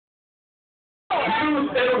you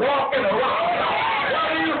instead of walking around. What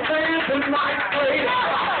are you saying tonight, Slater?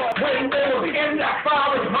 When they were in their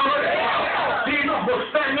father's heart, Jesus was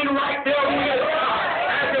standing right there with them.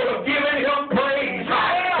 As they were giving him praise,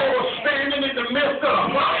 they were standing in the midst of a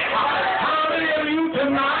fire. How many of you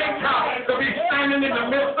tonight to be standing in the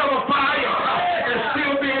midst of a fire and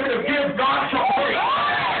still be able to give God some praise?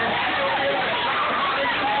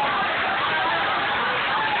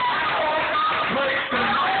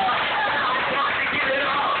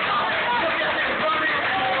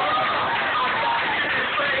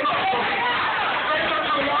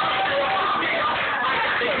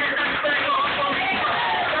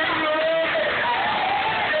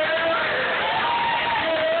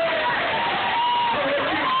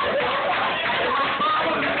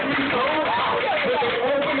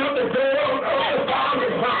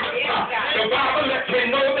 The Bible lets me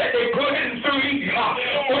know that they put in three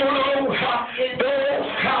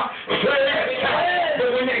threads. But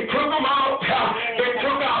when they took them out, they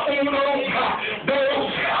took out those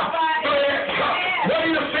threads. What are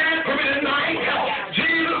you saying to me tonight?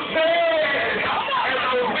 Jesus said, and I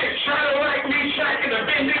was with Shadrach, Meshach, and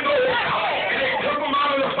Abednego, and they took them out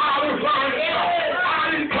of the Father's furnace. I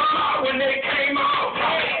didn't come out when they came out.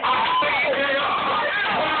 I stayed there.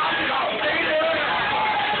 Why did I stay there?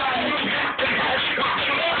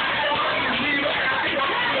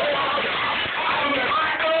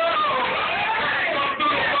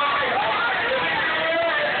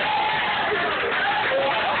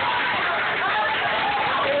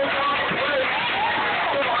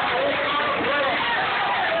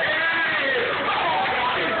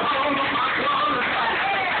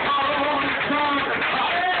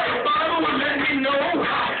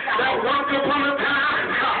 Once upon a time,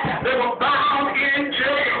 they were bound in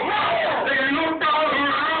jail. They looked all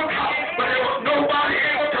around, but there was nobody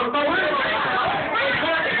able to motivate them.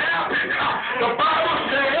 What happened? The Bible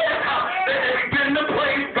said that they began to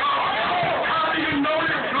praise God. How do you know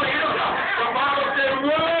this later? The Bible said,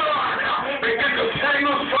 one began to sing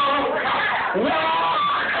a song. One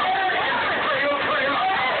began to pray a prayer.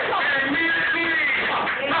 And immediately,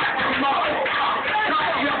 not tomorrow, not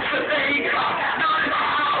yesterday, not an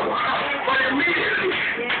hour, but immediately.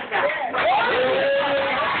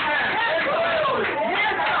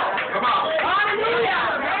 Come on. Hallelujah.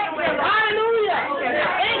 Hallelujah.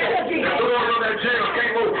 Thank you, Jesus. The one on that jail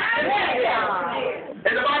can't move.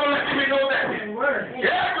 And the Bible lets me know that everybody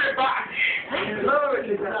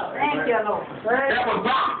Thank you, Lord. that was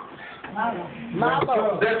bound,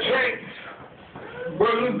 their chains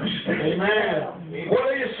were loosed. Amen. What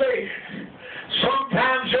do you say?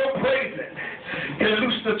 Sometimes your praising can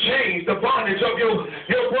loose the chains, the bondage of your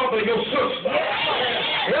brother, your sister.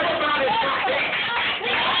 Everybody's not there.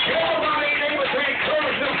 Everybody ain't able to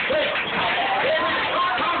encourage themselves.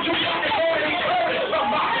 Sometimes you got to go and encourage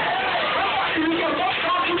somebody.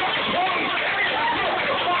 Sometimes you got to praise.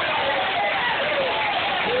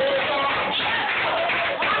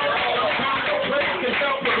 Sometimes the praise can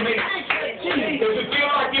help with me. Does it feel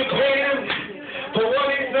like you're praying for what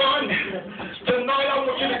he's done? Tonight I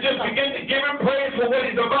want you to just begin to give him praise for what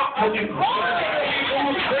he's about to do.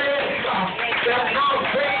 Hebrews says that now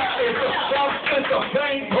faith is the substance of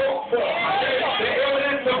things hoped for, the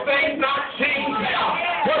evidence of things not seen.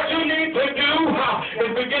 What you need to do is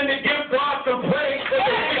begin to give God some praise for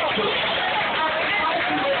the victory.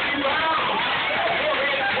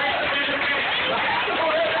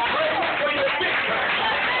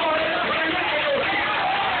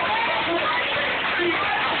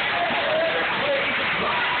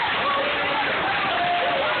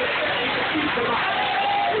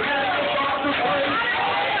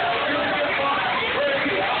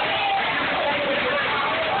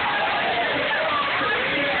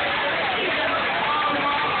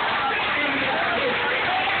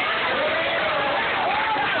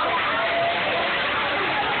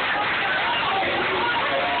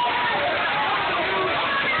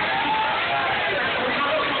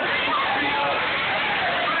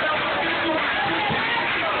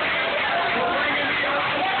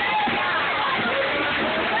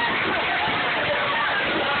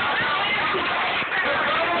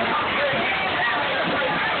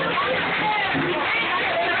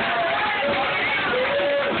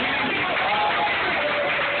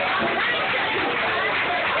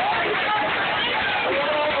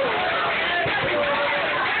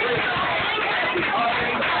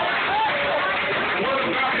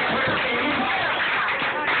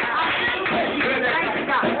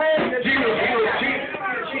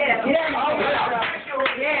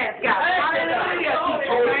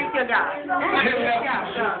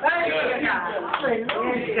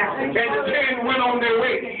 And the 10 went on their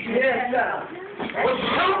way. But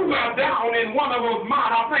somewhere down in one of those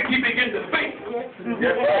minds, I think he began to think.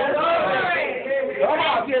 Yes, Lord.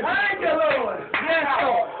 Thank you, Lord. Yes,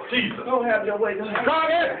 Lord. Jesus. Don't have your way. God,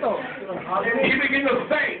 yes, Lord. He began to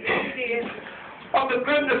think of the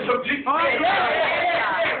goodness of Jesus.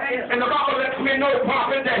 And the Bible lets me know,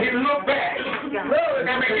 prophet, that he looked back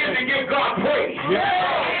and began to give God praise.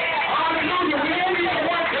 Hallelujah. Will you be the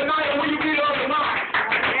one tonight or will you be the other night?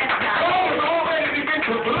 God has already begun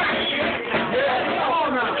to bless you.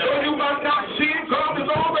 So you must not see it. God has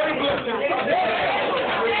already blessed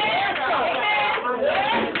you.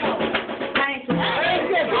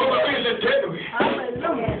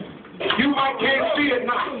 You might can't see it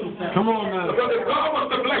now. Come on now. Because if God was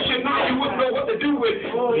to bless you now, you wouldn't know what to do with it.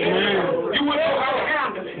 Amen. You wouldn't know how to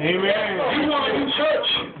handle it. Amen. You want a new church.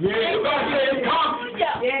 Yes. God said, come. He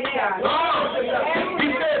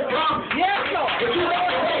said, come. Yes, Lord. But you have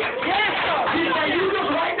to wait. Yes, Lord. He said, you just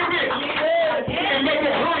write the rich and make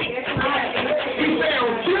it right. He said,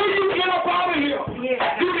 until you get up out of here,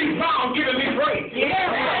 you be found giving me praise.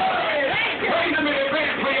 Praise him in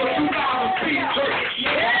advance for your 2,000 feet church.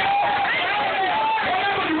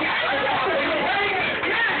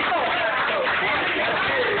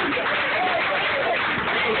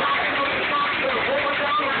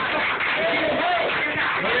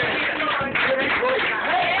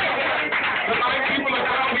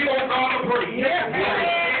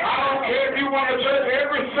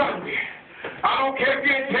 I don't care if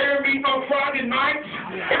you're in prayer meeting on Friday nights.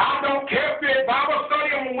 I don't care if you're in Bible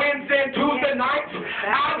study on Wednesday and Tuesday nights.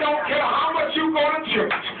 I don't care how much you go to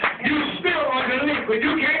church. You still are delinquent.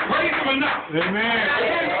 You can't praise him enough. Amen.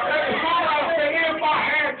 That's all I'll say. If I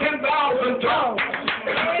had 10,000 tongues,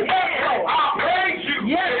 I'll praise you.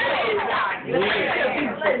 We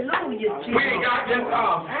ain't got 10,000.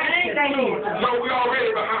 So we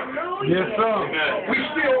already behind. Yes, sir. We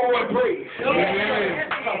still owe him praise. Amen.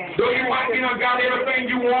 So you might be done got everything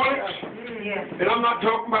you wanted. And I'm not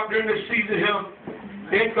talking about during this season here,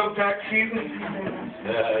 income tax season,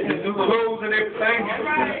 the new clothes and everything.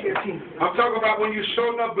 I'm talking about when you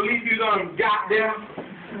sure enough believe you done got there,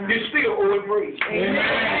 you still owe him praise.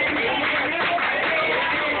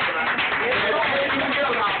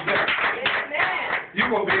 You're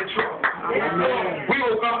going to be in trouble. We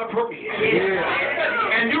owe God a praise.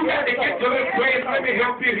 And you got to get to this place. Let me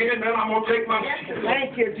help you here, and then I'm going to take my seat.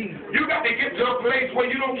 Thank you, Jesus. You got to get to a place where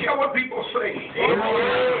you don't care what people say. A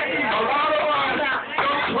lot of us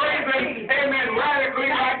don't praise him, amen, radically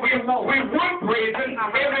like we would praise him,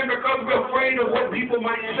 amen, because we're afraid of what people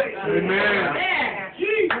might say. Amen.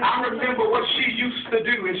 I remember what she used to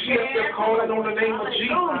do, and she up there calling on the name of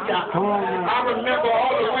Jesus. Come on now. I remember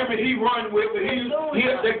all the women he run with, and he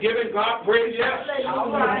up there giving God praise, yes.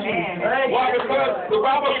 Why? Because the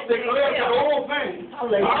Bible declares the whole thing.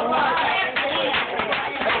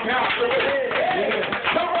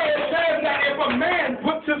 Somebody says that if a man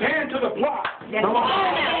puts his hand to the plot, Come on.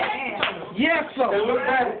 Yes, and Lord. look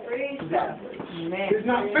at it, he's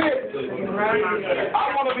not fit.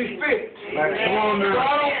 I want to be fit. Come on So now.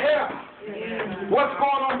 I don't care what's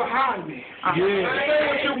going on behind me. Say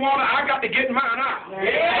what you want, I got to get mine out. I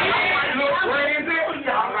might look crazy.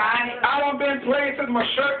 I done been places, my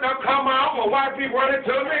shirt done come out, my wife be running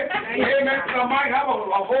to me. Amen. I might have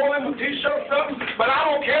a hole in my t-shirt or something, but I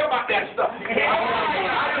don't care about that stuff.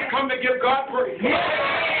 I just come to give God praise. I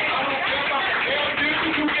don't care about the hell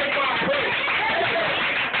you give God praise.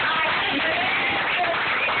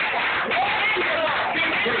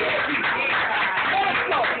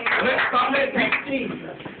 Let's not let people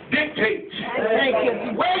dictate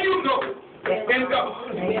where you go and go.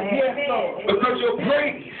 Because your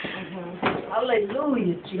praise.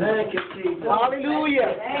 Hallelujah, Jesus. Thank you, Jesus. Hallelujah.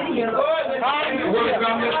 Thank you, Lord. The word of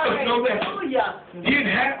God lets us know that he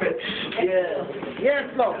inhabits Yes,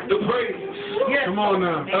 Lord. the praise Yes. Come on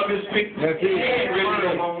now. of his people. That's it.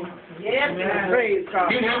 Yes, praise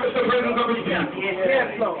God. He inhabits the presence of his people.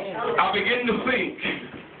 Yes, Lord. I begin to think,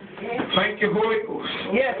 thank you, Holy Ghost,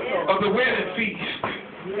 Yes, Lord. of the wedding feast.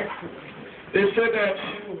 They said that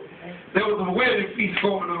there was a wedding feast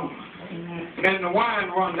going on, and the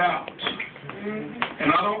wine run out.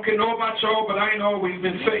 And I don't know about y'all, but I ain't always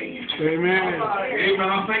been saved. Amen. Amen.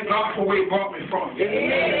 I thank God for where he brought me from.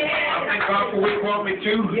 I thank God for where he brought me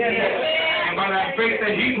to. And by that faith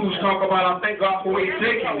that Hebrews talk about, I thank God for where he's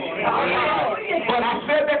taking me. But I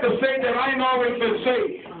said that to say that I ain't always been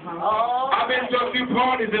saved. I've been to a few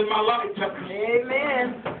parties in my lifetime. Amen.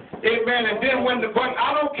 Amen. Amen. And then but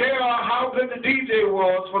I don't care how good the DJ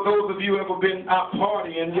was, for those of you who ever been out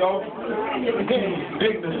partying, y'all.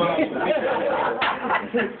 Dignified.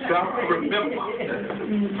 So I remember.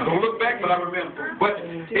 I don't look back, but I remember. But,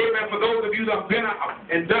 amen, for those of you that have been out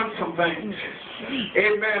and done some things,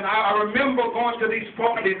 amen, I remember going to these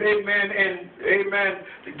parties, amen, and, amen,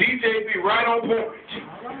 the DJ be right on point.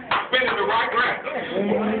 Spinning the right record.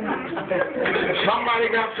 Somebody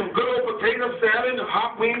got some good old potato salad and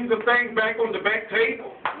hot wings and things back on the back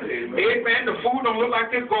table. Amen. The food don't look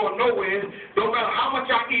like it's going nowhere. Don't matter how much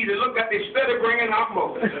I eat, it look like they steady bringing out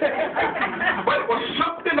more. But it was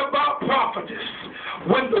something about prophetess.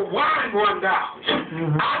 When the wine runned out,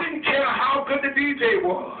 I didn't care how good the DJ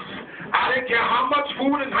was. I didn't care how much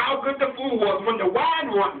food and how good the food was. When the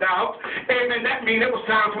wine runned out, amen, that means it was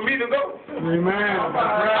time for me to go. Amen.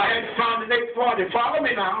 I had to find the next party. Follow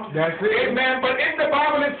me now. That's it. Amen. But in the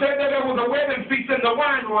Bible it said that there was a wedding feast and the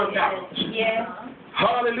wine runned out. Yes.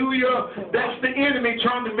 Hallelujah. That's the enemy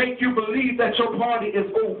trying to make you believe that your party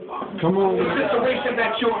is over. Come on. The situation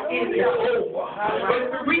that you're in is over.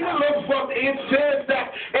 But if we read a little further, it says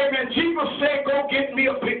that, amen, Jesus said, go get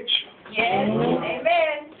me a picture. Yes.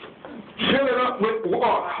 Amen. Fill it up with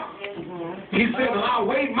water. He said, and I'll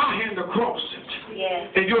wave my hand across it.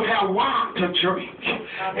 Yes. And you'll have wine to drink.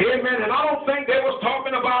 Amen. And I don't think they was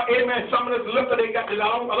talking about, amen, some of this liquor they got. I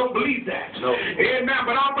don't believe that. No. Amen.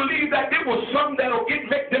 But I believe that it was something that will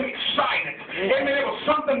make them excited. Amen. It was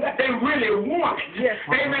something that they really wanted. Yes.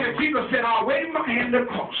 Amen. And Jesus said, I'll wave my hand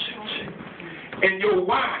across it. And your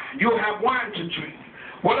wine, you'll have wine to drink.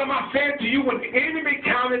 What am I saying to you? When the enemy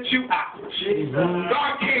counted you out,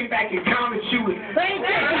 God came back and counted you in. Thank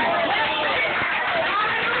you.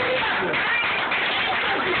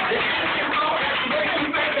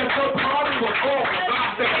 So party was over. God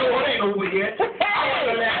said, "Oh, it ain't over yet. I want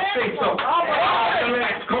the last say so. I want the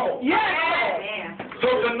last call." Yes. So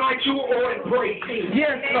tonight you were all in praise.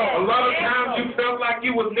 Yes, A lot of times you felt like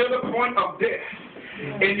you was near the point of death.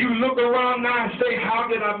 And you look around now and say, how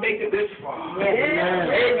did I make it this far? Yes.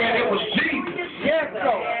 Amen. It was Jesus. Yes,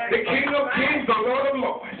 Lord. The King of Kings, the Lord of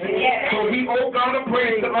Lords. Yes. So he owed God a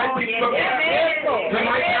praise tonight. Yes.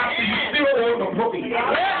 Tonight, after you still owe the praise.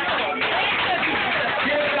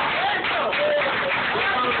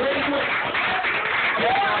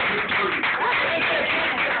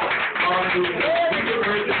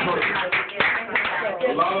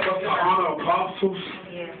 A lot of us honor apostles.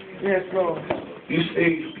 Yes, Lord. You say,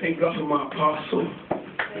 thank God for my apostle.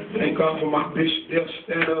 Thank God for my bishop. They'll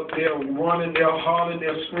stand up, they'll run, they'll holler,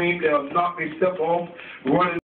 they'll scream, they'll knock themselves off, running.